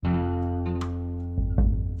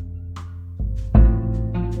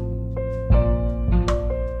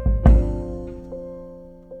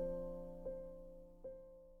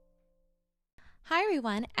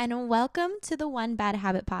everyone, and welcome to the One Bad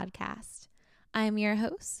Habit podcast. I am your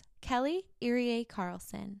host, Kelly Irie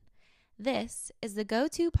Carlson. This is the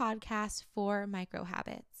go-to podcast for micro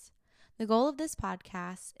habits. The goal of this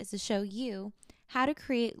podcast is to show you how to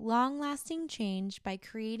create long-lasting change by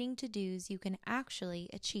creating to-dos you can actually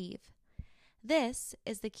achieve. This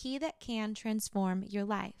is the key that can transform your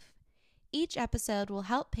life. Each episode will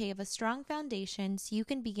help pave a strong foundation so you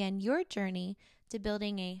can begin your journey to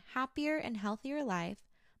building a happier and healthier life,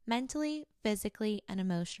 mentally, physically, and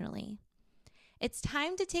emotionally. It's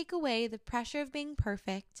time to take away the pressure of being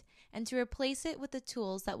perfect and to replace it with the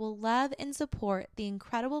tools that will love and support the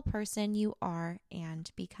incredible person you are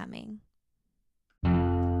and becoming.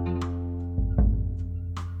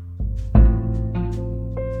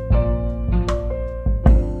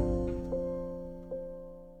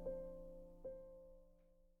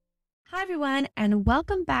 Hi, everyone, and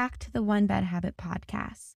welcome back to the One Bad Habit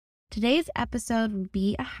podcast. Today's episode will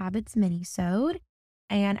be a habits mini-sode.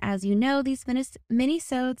 And as you know, these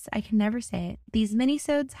mini-sodes, I can never say it, these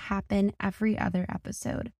mini-sodes happen every other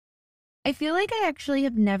episode. I feel like I actually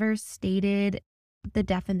have never stated the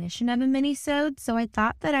definition of a mini-sode, so I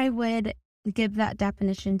thought that I would give that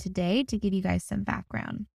definition today to give you guys some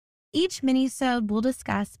background. Each mini-sode will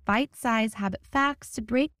discuss bite-sized habit facts to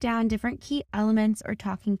break down different key elements or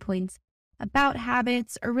talking points about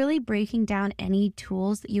habits, or really breaking down any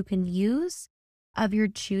tools that you can use of your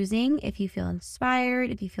choosing. If you feel inspired,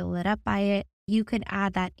 if you feel lit up by it, you can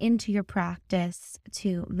add that into your practice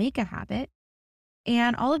to make a habit.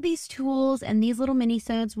 And all of these tools and these little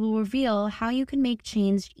mini-sodes will reveal how you can make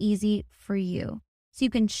change easy for you. So you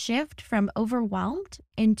can shift from overwhelmed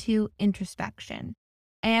into introspection.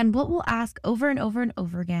 And what we'll ask over and over and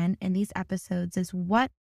over again in these episodes is what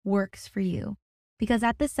works for you. Because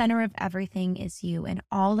at the center of everything is you, and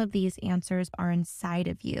all of these answers are inside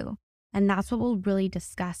of you. And that's what we'll really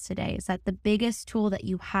discuss today, is that the biggest tool that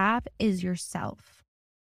you have is yourself.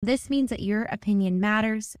 This means that your opinion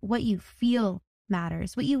matters, what you feel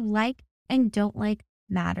matters, what you like and don't like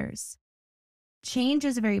matters. Change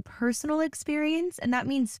is a very personal experience, and that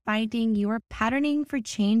means finding your patterning for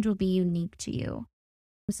change will be unique to you.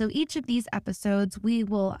 So each of these episodes, we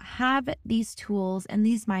will have these tools and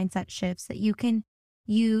these mindset shifts that you can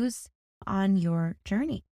use on your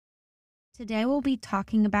journey. Today, we'll be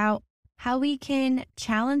talking about how we can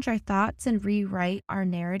challenge our thoughts and rewrite our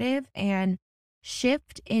narrative and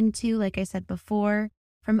shift into, like I said before,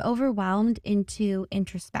 from overwhelmed into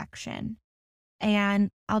introspection. And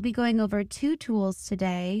I'll be going over 2 tools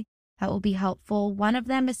today that will be helpful. One of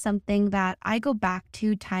them is something that I go back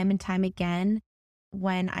to time and time again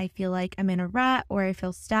when I feel like I'm in a rut, or I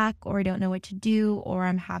feel stuck, or I don't know what to do, or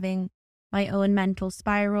I'm having my own mental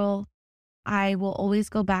spiral. I will always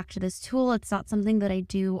go back to this tool. It's not something that I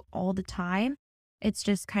do all the time. It's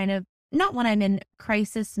just kind of not when I'm in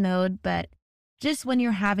crisis mode, but just when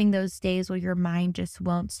you're having those days where your mind just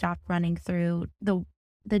won't stop running through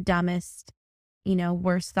the dumbest,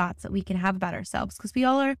 worst thoughts that we can have about ourselves, because we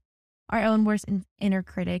all are our own worst inner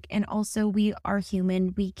critic. And also we are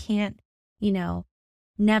human. We can't,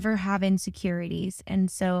 never have insecurities. And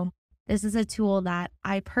so this is a tool that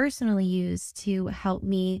I personally use to help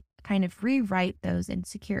me kind of rewrite those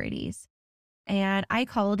insecurities. And I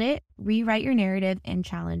called it Rewrite Your Narrative and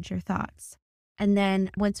Challenge Your Thoughts. And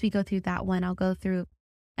then once we go through that one, I'll go through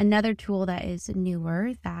another tool that is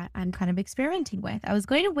newer that I'm kind of experimenting with. I was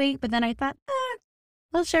going to wait, but then I thought,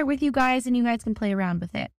 I'll share it with you guys and you guys can play around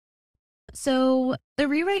with it. So the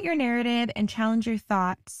Rewrite Your Narrative and Challenge Your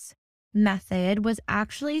Thoughts method was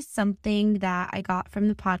actually something that I got from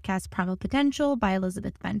the podcast Primal Potential by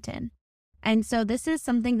Elizabeth Benton. And so this is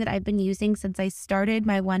something that I've been using since I started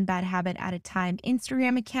my One Bad Habit at a Time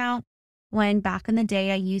Instagram account, when back in the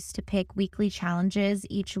day I used to pick weekly challenges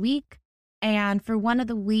each week. And for one of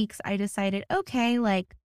the weeks I decided, okay,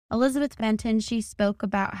 like Elizabeth Benton, she spoke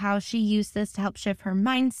about how she used this to help shift her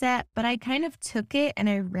mindset, but I kind of took it and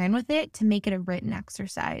I ran with it to make it a written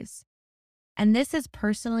exercise. And this has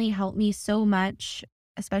personally helped me so much,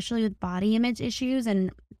 especially with body image issues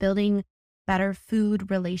and building better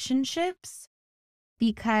food relationships,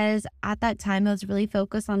 because at that time I was really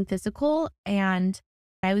focused on physical, and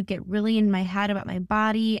I would get really in my head about my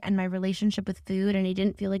body and my relationship with food, and I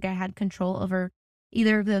didn't feel like I had control over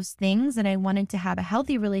either of those things. And I wanted to have a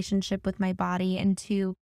healthy relationship with my body and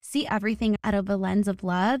to see everything out of a lens of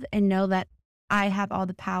love and know that I have all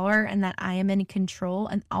the power and that I am in control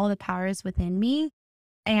and all the power is within me.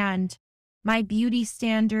 And my beauty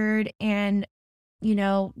standard and,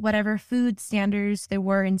 whatever food standards there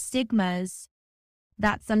were and stigmas,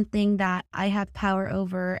 that's something that I have power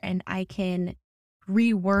over and I can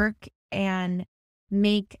rework and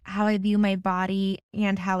make how I view my body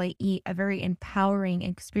and how I eat a very empowering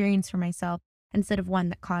experience for myself instead of one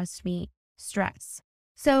that caused me stress.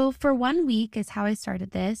 So for 1 week is how I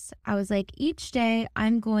started this. I was like, each day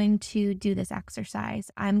I'm going to do this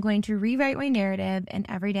exercise. I'm going to rewrite my narrative, and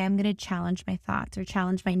every day I'm going to challenge my thoughts or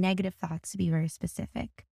challenge my negative thoughts, to be very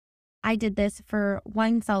specific. I did this for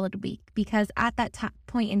 1 solid week because at that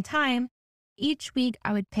point in time, each week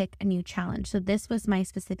I would pick a new challenge. So this was my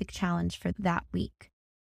specific challenge for that week.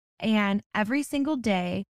 And every single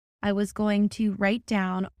day, I was going to write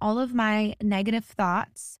down all of my negative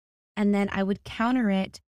thoughts, and then I would counter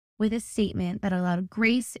it with a statement that a lot of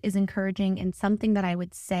grace is encouraging and something that I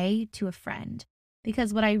would say to a friend.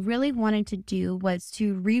 Because what I really wanted to do was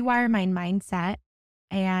to rewire my mindset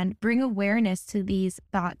and bring awareness to these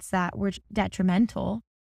thoughts that were detrimental.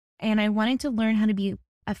 And I wanted to learn how to be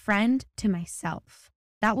a friend to myself.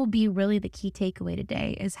 That will be really the key takeaway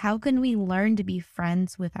today is how can we learn to be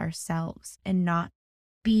friends with ourselves and not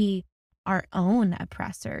be our own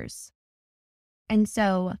oppressors? And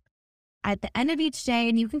so at the end of each day,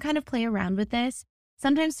 and you can kind of play around with this,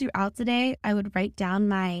 sometimes throughout the day, I would write down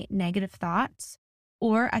my negative thoughts,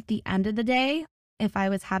 or at the end of the day, if I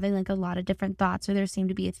was having like a lot of different thoughts or there seemed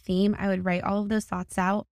to be a theme, I would write all of those thoughts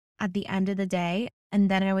out at the end of the day. And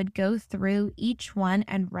then I would go through each one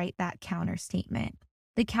and write that counter statement.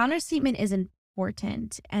 The counter statement is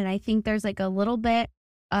important. And I think there's like a little bit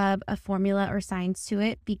of a formula or science to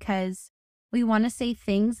it because we want to say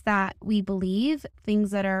things that we believe,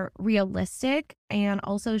 things that are realistic, and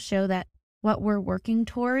also show that what we're working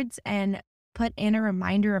towards and put in a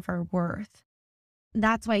reminder of our worth.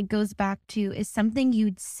 That's why it goes back to is something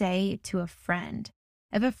you'd say to a friend.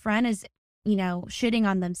 If a friend is, shitting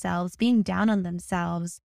on themselves, being down on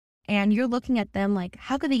themselves, and you're looking at them like,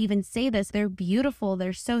 how could they even say this? They're beautiful.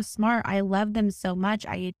 They're so smart. I love them so much.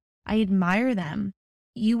 I admire them.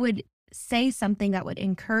 You would say something that would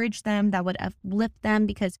encourage them, that would uplift them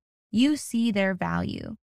because you see their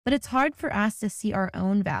value. But it's hard for us to see our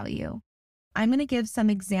own value. I'm going to give some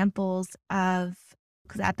examples of,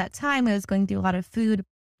 because at that time I was going through a lot of food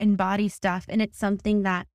and body stuff, and it's something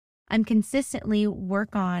that I'm consistently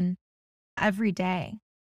work on every day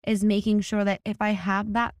is making sure that if I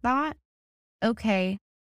have that thought, okay,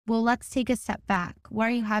 well, let's take a step back. Why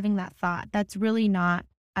are you having that thought? That's really not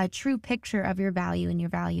a true picture of your value, and your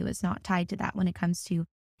value is not tied to that when it comes to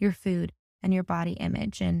your food and your body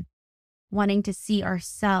image and wanting to see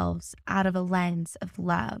ourselves out of a lens of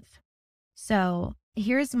love. So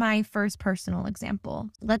here's my first personal example.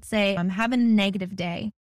 Let's say I'm having a negative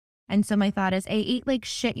day. And so my thought is, I ate like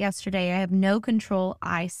shit yesterday. I have no control.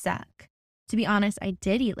 I suck. To be honest, I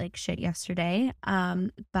did eat like shit yesterday.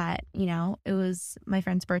 But it was my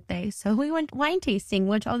friend's birthday. So we went wine tasting,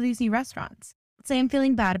 which all these new restaurants. Say I'm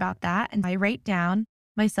feeling bad about that. And I write down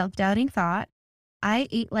my self-doubting thought. I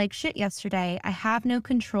ate like shit yesterday. I have no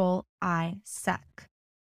control. I suck.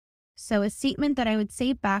 So a statement that I would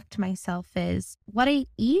say back to myself is, what I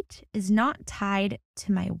eat is not tied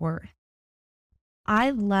to my worth. I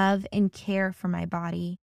love and care for my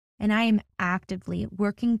body, and I am actively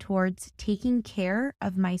working towards taking care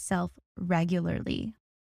of myself regularly.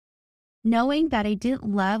 Knowing that I didn't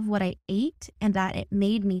love what I ate and that it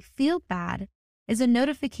made me feel bad is a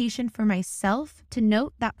notification for myself to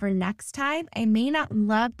note that for next time, I may not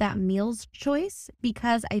love that meal's choice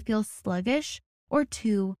because I feel sluggish or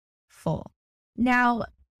too full. Now,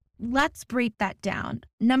 let's break that down.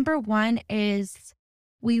 Number one is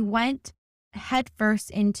we went headfirst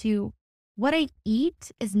into what I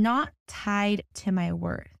eat is not tied to my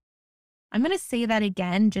worth. I'm going to say that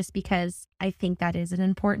again just because I think that is an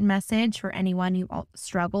important message for anyone who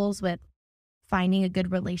struggles with finding a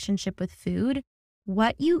good relationship with food.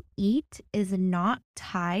 What you eat is not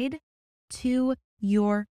tied to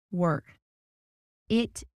your worth.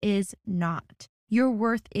 It is not. Your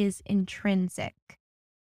worth is intrinsic.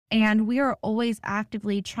 And we are always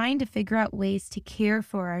actively trying to figure out ways to care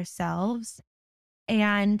for ourselves.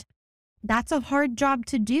 And that's a hard job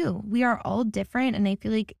to do. We are all different. And I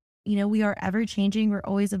feel like, we are ever changing. We're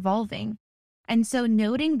always evolving. And so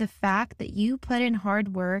noting the fact that you put in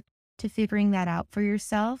hard work to figuring that out for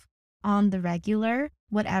yourself on the regular,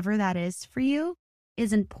 whatever that is for you,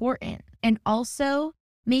 is important. And also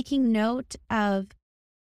making note of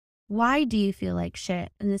why do you feel like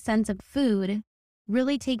shit in the sense of food,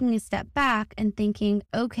 really taking a step back and thinking,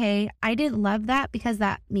 okay, I didn't love that because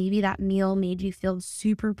maybe that meal made you feel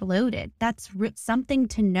super bloated. That's something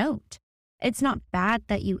to note. It's not bad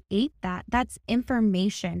that you ate that. That's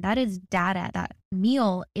information. That is data that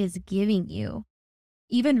meal is giving you.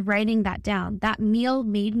 Even writing that down, that meal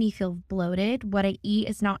made me feel bloated. What I eat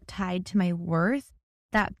is not tied to my worth.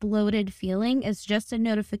 that bloated feeling is just a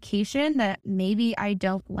notification that maybe I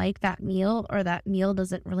don't like that meal or that meal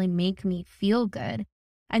doesn't really make me feel good.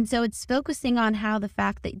 And so it's focusing on how the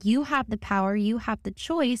fact that you have the power, you have the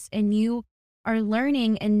choice, and you are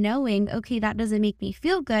learning and knowing, okay, that doesn't make me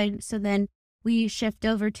feel good. So then we shift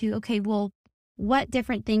over to, okay, well, what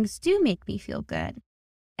different things do make me feel good?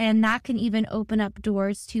 And that can even open up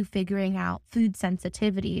doors to figuring out food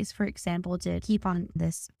sensitivities, for example, to keep on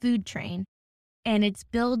this food train. And it's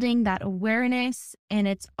building that awareness, and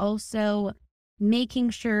it's also making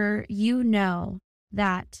sure you know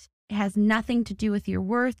that it has nothing to do with your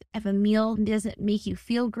worth. If a meal doesn't make you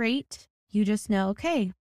feel great, you just know,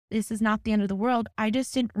 okay, this is not the end of the world. I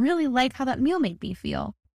just didn't really like how that meal made me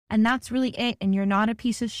feel. And that's really it. And you're not a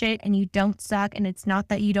piece of shit and you don't suck. And it's not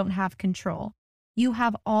that you don't have control. You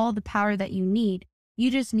have all the power that you need.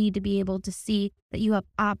 You just need to be able to see that you have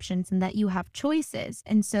options and that you have choices.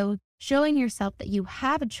 And so showing yourself that you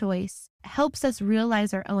have a choice helps us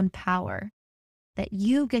realize our own power, that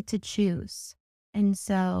you get to choose. And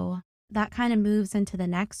so that kind of moves into the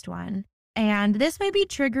next one. And this may be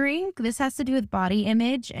triggering. This has to do with body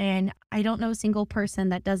image. And I don't know a single person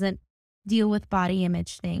that doesn't deal with body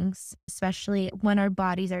image things, especially when our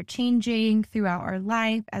bodies are changing throughout our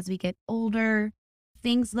life as we get older.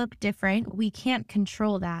 Things look different. We can't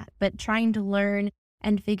control that, but trying to learn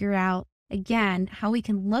and figure out, again, how we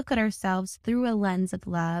can look at ourselves through a lens of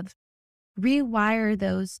love, rewire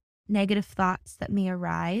those negative thoughts that may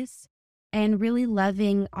arise, and really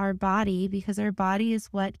loving our body, because our body is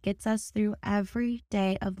what gets us through every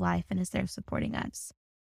day of life and is there supporting us.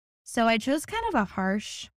 So I chose kind of a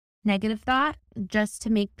harsh negative thought just to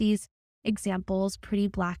make these examples pretty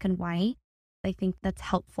black and white. I think that's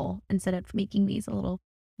helpful instead of making these a little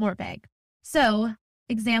more vague. So,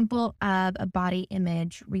 example of a body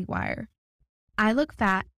image rewire. I look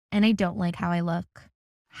fat and I don't like how I look.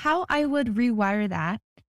 How I would rewire that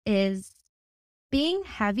is being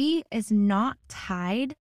heavy is not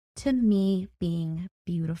tied to me being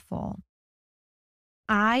beautiful.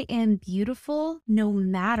 I am beautiful no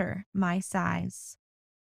matter my size.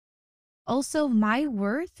 Also, my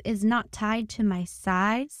worth is not tied to my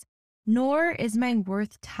size, nor is my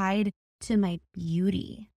worth tied to my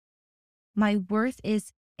beauty. My worth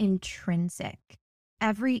is intrinsic.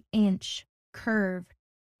 Every inch, curve,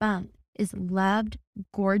 bump is loved,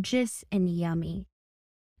 gorgeous, and yummy.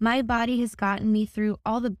 My body has gotten me through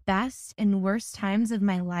all the best and worst times of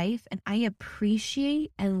my life, and I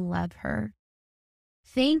appreciate and love her.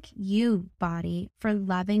 Thank you, body, for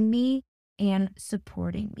loving me and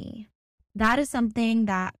supporting me. That is something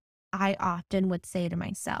that I often would say to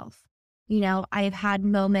myself. You know, I've had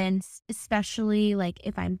moments, especially like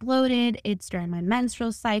if I'm bloated, it's during my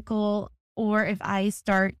menstrual cycle, or if I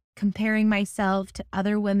start comparing myself to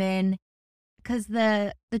other women. Because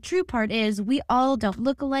the true part is we all don't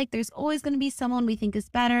look alike. There's always going to be someone we think is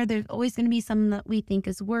better. There's always going to be someone that we think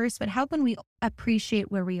is worse. But how can we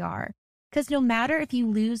appreciate where we are? Because no matter if you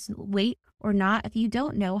lose weight or not, if you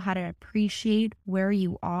don't know how to appreciate where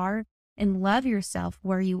you are and love yourself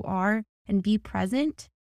where you are and be present,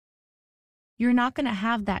 you're not going to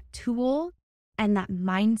have that tool and that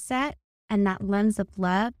mindset and that lens of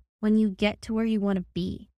love when you get to where you want to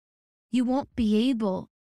be. You won't be able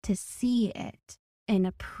to see it and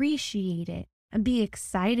appreciate it and be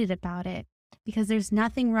excited about it, because there's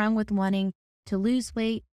nothing wrong with wanting to lose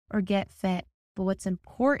weight or get fit. But what's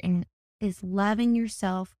important is loving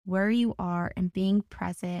yourself where you are and being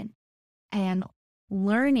present and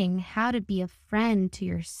learning how to be a friend to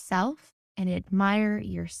yourself and admire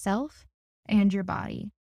yourself and your body.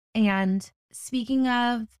 And speaking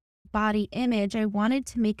of body image, I wanted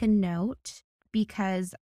to make a note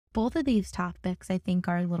because both of these topics I think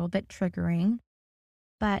are a little bit triggering.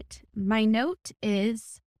 But my note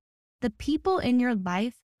is the people in your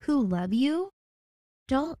life who love you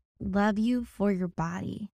don't love you for your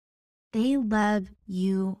body. They love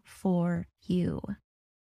you for you.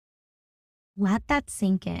 Let that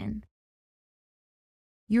sink in.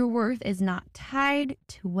 Your worth is not tied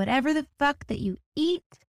to whatever the fuck that you eat,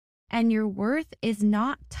 and your worth is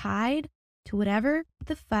not tied to whatever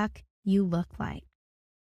the fuck you look like.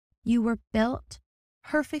 You were built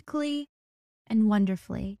perfectly and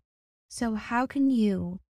wonderfully. So how can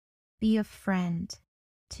you be a friend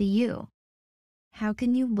to you? How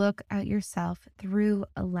can you look at yourself through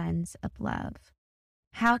a lens of love?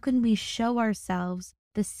 How can we show ourselves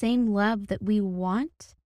the same love that we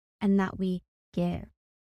want and that we give?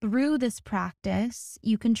 Through this practice,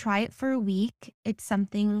 you can try it for a week. It's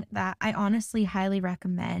something that I honestly highly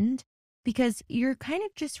recommend because you're kind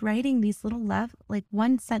of just writing these little love, like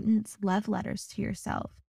one sentence love letters to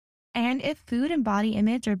yourself. And if food and body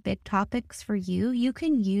image are big topics for you, you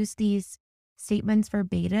can use these statements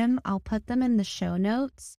verbatim. I'll put them in the show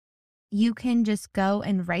notes. You can just go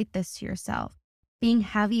and write this to yourself. Being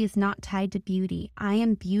heavy is not tied to beauty. I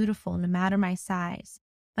am beautiful no matter my size.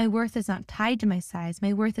 My worth is not tied to my size.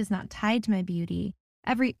 My worth is not tied to my beauty.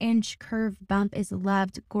 Every inch, curve, bump is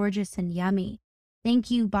loved, gorgeous, and yummy. Thank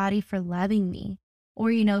you, body, for loving me.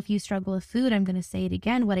 Or, if you struggle with food, I'm going to say it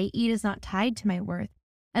again. What I eat is not tied to my worth.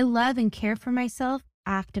 I love and care for myself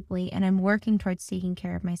actively, and I'm working towards taking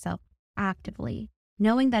care of myself actively.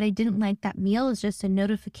 Knowing that I didn't like that meal is just a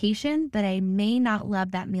notification that I may not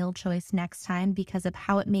love that meal choice next time because of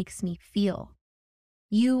how it makes me feel.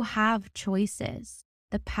 You have choices.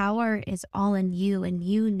 The power is all in you, and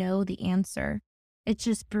you know the answer. It's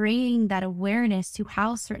just bringing that awareness to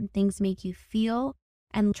how certain things make you feel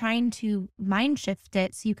and trying to mind shift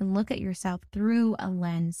it so you can look at yourself through a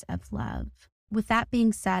lens of love. With that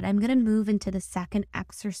being said, I'm going to move into the second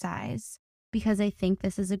exercise because I think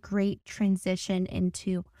this is a great transition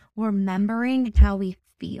into remembering how we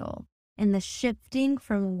feel and the shifting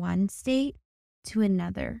from one state to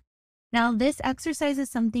another. Now, this exercise is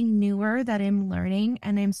something newer that I'm learning,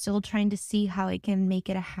 and I'm still trying to see how I can make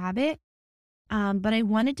it a habit. But I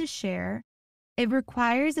wanted to share. It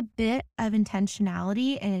requires a bit of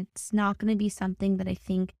intentionality, and it's not going to be something that I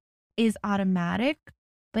think is automatic.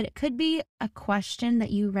 But it could be a question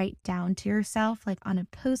that you write down to yourself, like on a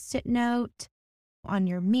Post-it note, on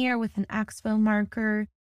your mirror with an expo marker.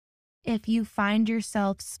 If you find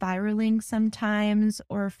yourself spiraling sometimes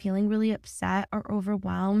or feeling really upset or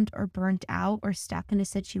overwhelmed or burnt out or stuck in a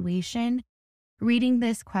situation, reading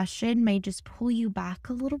this question may just pull you back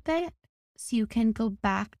a little bit so you can go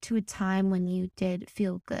back to a time when you did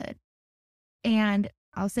feel good. And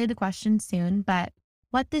I'll say the question soon, but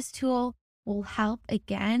what this tool will help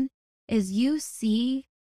again is you see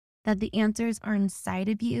that the answers are inside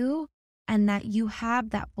of you and that you have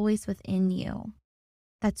that voice within you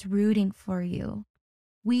that's rooting for you.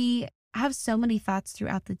 We have so many thoughts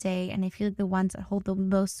throughout the day, and I feel like the ones that hold the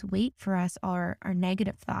most weight for us are our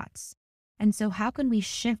negative thoughts. And so how can we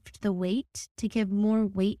shift the weight to give more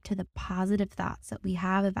weight to the positive thoughts that we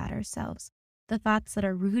have about ourselves, the thoughts that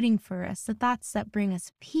are rooting for us, the thoughts that bring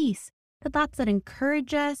us peace, the thoughts that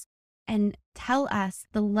encourage us and tell us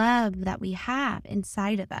the love that we have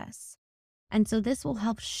inside of us. And so this will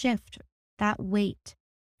help shift that weight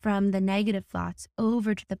from the negative thoughts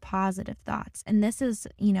over to the positive thoughts. And this is,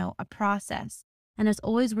 a process. And as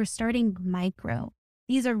always, we're starting micro.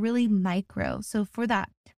 These are really micro. So for that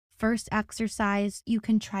first exercise, you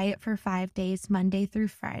can try it for 5 days, Monday through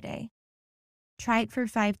Friday. Try it for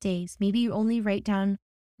 5 days. Maybe you only write down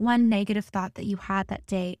one negative thought that you had that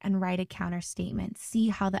day and write a counter statement. See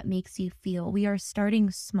how that makes you feel. We are starting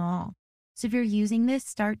small. So if you're using this,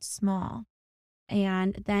 start small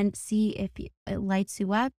and then see if it lights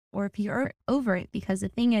you up or if you're over it. Because the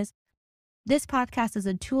thing is, this podcast is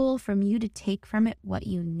a tool from you to take from it what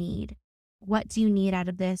you need. What do you need out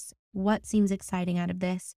of this? What seems exciting out of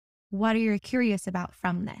this? What are you curious about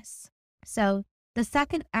from this? So the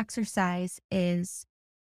second exercise is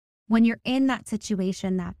when you're in that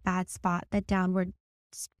situation, that bad spot, that downward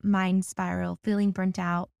mind spiral, feeling burnt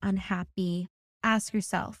out, unhappy, ask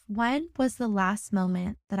yourself, when was the last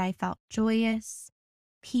moment that I felt joyous,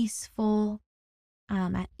 peaceful,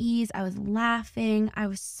 at ease? I was laughing, I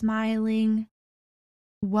was smiling.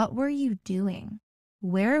 What were you doing?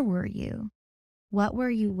 Where were you? What were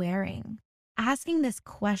you wearing? Asking this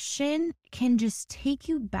question can just take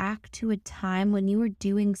you back to a time when you were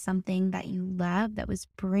doing something that you love that was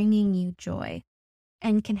bringing you joy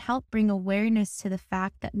and can help bring awareness to the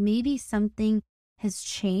fact that maybe something has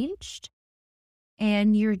changed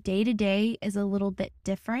and your day-to-day is a little bit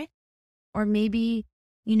different. Or maybe,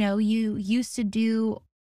 you used to do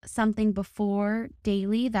something before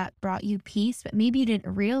daily that brought you peace, but maybe you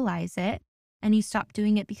didn't realize it and you stopped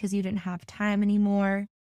doing it because you didn't have time anymore.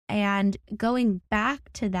 And going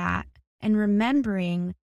back to that and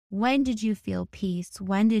remembering, when did you feel peace?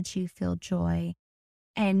 When did you feel joy?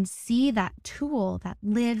 And see that tool that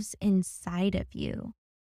lives inside of you.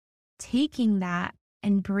 Taking that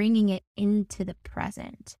and bringing it into the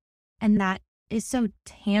present. And that is so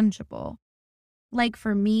tangible. Like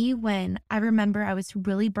for me, when I remember I was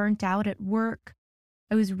really burnt out at work,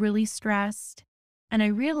 I was really stressed. And I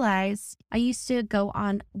realized I used to go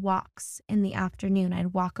on walks in the afternoon.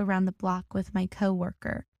 I'd walk around the block with my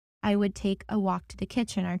coworker. I would take a walk to the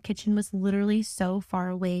kitchen. Our kitchen was literally so far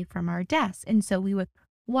away from our desk. And so we would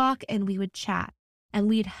walk and we would chat. And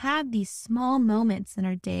we'd have these small moments in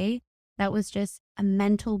our day that was just a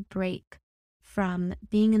mental break from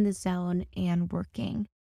being in the zone and working.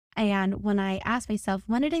 And when I asked myself,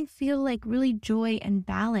 when did I feel like really joy and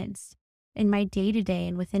balance in my day to day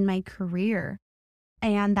and within my career?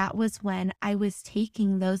 And that was when I was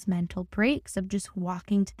taking those mental breaks of just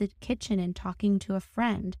walking to the kitchen and talking to a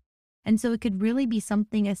friend. And so it could really be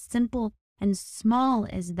something as simple and small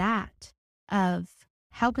as that of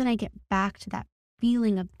how can I get back to that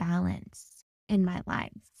feeling of balance in my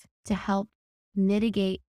life to help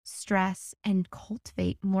mitigate stress and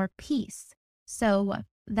cultivate more peace. So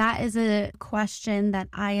that is a question that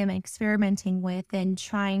I am experimenting with and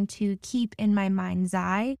trying to keep in my mind's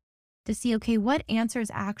eye to see, okay, what answer is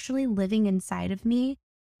actually living inside of me?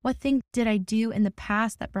 What thing did I do in the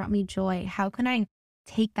past that brought me joy? How can I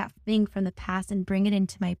take that thing from the past and bring it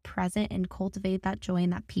into my present and cultivate that joy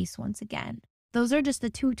and that peace once again? Those are just the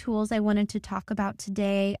two tools I wanted to talk about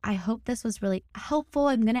today. I hope this was really helpful.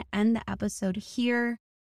 I'm going to end the episode here.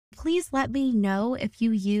 Please let me know if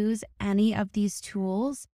you use any of these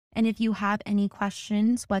tools. And if you have any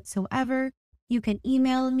questions whatsoever, you can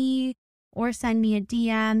email me or send me a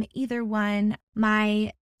DM, either one.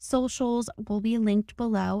 My socials will be linked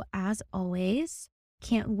below as always.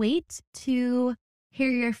 Can't wait to hear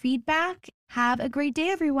your feedback. Have a great day,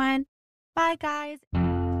 everyone. Bye, guys.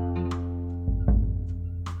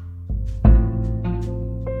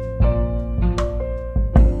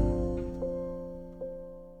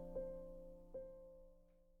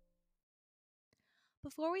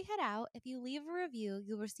 Before we head out, if you leave a review,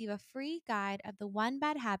 you'll receive a free guide of the One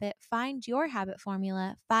Bad Habit Find Your Habit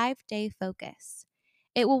Formula 5-Day Focus.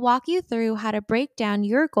 It will walk you through how to break down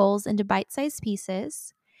your goals into bite sized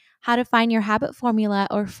pieces, how to find your habit formula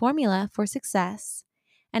or formula for success,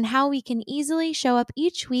 and how we can easily show up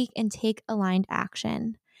each week and take aligned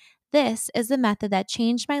action. This is the method that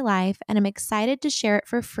changed my life, and I'm excited to share it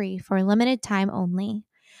for free for a limited time only.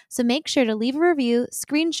 So make sure to leave a review,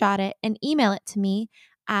 screenshot it, and email it to me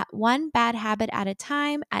at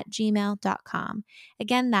onebadhabitatatime@gmail.com.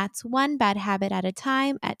 Again, that's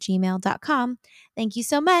onebadhabitatatime@gmail.com. Thank you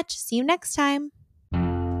so much. See you next time.